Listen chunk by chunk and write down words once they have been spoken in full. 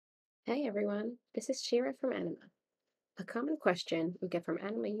Hey everyone, this is Shira from Anima. A common question we get from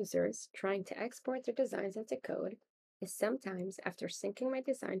Anima users trying to export their designs into code is sometimes after syncing my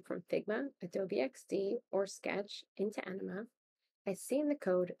design from Figma, Adobe XD, or Sketch into Anima, I see in the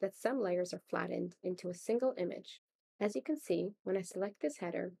code that some layers are flattened into a single image. As you can see, when I select this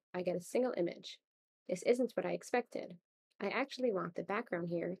header, I get a single image. This isn't what I expected. I actually want the background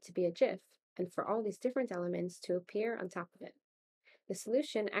here to be a GIF and for all these different elements to appear on top of it. The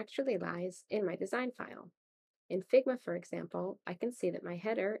solution actually lies in my design file. In Figma, for example, I can see that my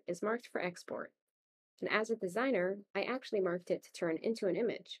header is marked for export. And as a designer, I actually marked it to turn into an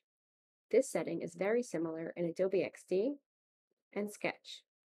image. This setting is very similar in Adobe XD and Sketch.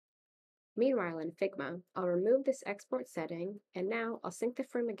 Meanwhile, in Figma, I'll remove this export setting, and now I'll sync the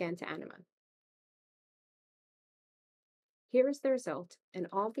frame again to Anima. Here is the result, and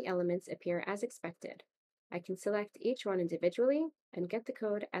all the elements appear as expected. I can select each one individually and get the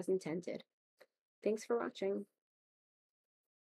code as intended. Thanks for watching.